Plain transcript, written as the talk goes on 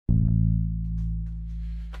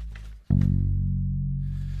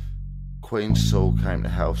Queen Saul came to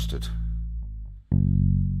Halstead.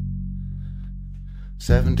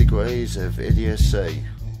 7 degrees of idiocy,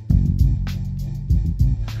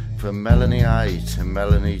 from Melanie A to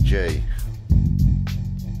Melanie G.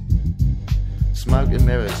 Smoke and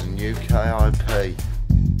mirrors and UKIP,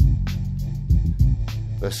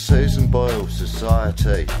 the Susan Boyle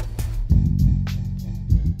Society.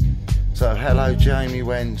 So hello Jamie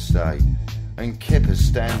Wednesday and Kippers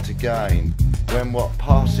stand to gain when what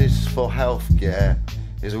passes for healthcare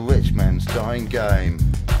is a rich man's dying game.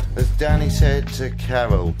 As Danny said to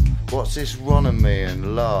Carol, what's this Ron and me,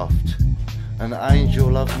 and laughed. An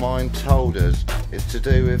angel of mine told us it's to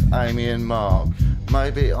do with Amy and Mark.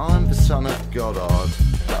 Maybe I'm the son of Goddard,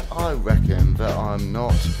 but I reckon that I'm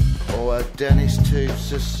not. Or a Dennis to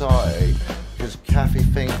society, cause Kathy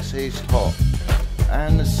thinks he's hot.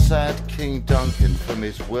 And the sad King Duncan from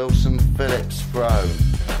his Wilson Phillips throne.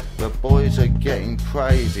 The boys are getting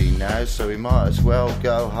crazy now, so we might as well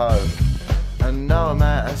go home. And no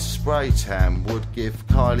amount of spray tan would give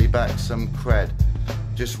Kylie back some cred.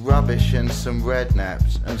 Just rubbish and some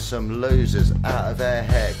rednaps and some losers out of their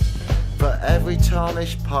heads. For every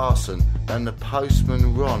tarnished parson and the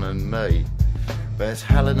postman Ron and me, there's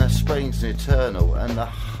Helena Springs Eternal and the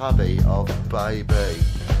hubby of Baby.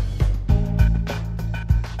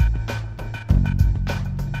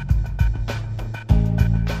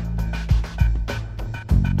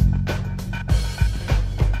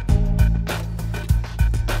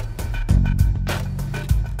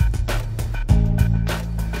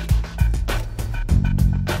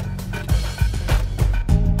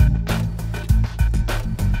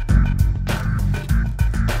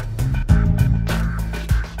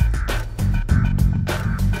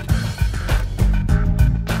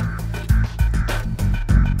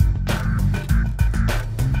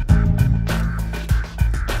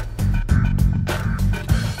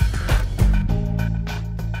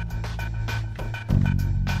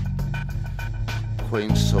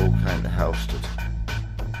 Queen Saul came to Halstead.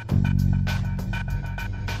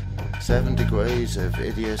 7 degrees of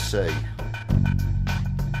idiocy,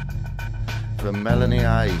 from Melanie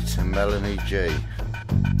A to Melanie G.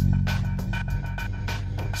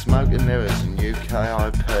 Smoke and mirrors and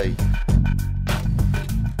UKIP,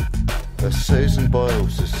 the Susan Boyle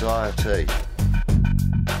Society.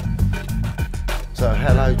 So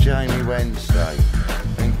hello Jamie Wednesday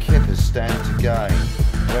and Kippers stand to gain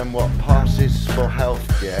when what passes for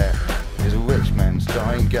healthcare is a rich man's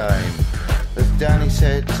dying game. As Danny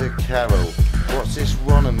said to Carol, what's this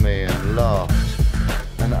Ron and me, and laughed.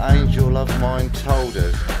 An angel of mine told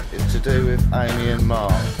us it's to do with Amy and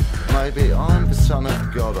Mark. Maybe I'm the son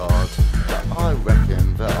of Goddard, but I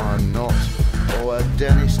reckon that I'm not. Or a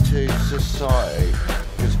Dennis to society,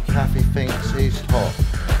 cause Kathy thinks he's hot.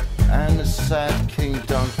 And the sad King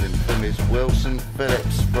Duncan from his Wilson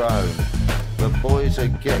Phillips throne. The boys are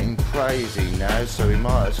getting crazy now, so we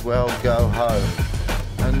might as well go home.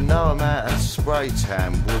 And no amount of spray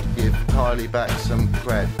tan would give Kylie back some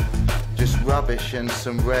cred. Just rubbish and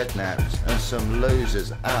some rednaps and some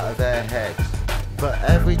losers out of their heads. For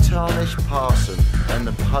every tarnished parson and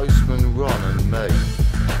the postman Ron and me,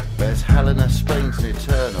 there's Helena Springs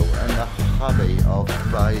Eternal and the hubby of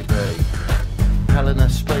Baby. Helena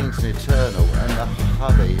Springs Eternal and the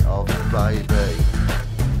hubby of Baby.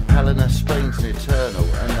 Helena Springs Eternal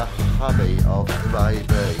and the hubby of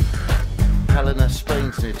Baby. Helena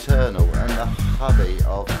Springs Eternal and the hubby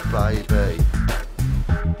of Baby.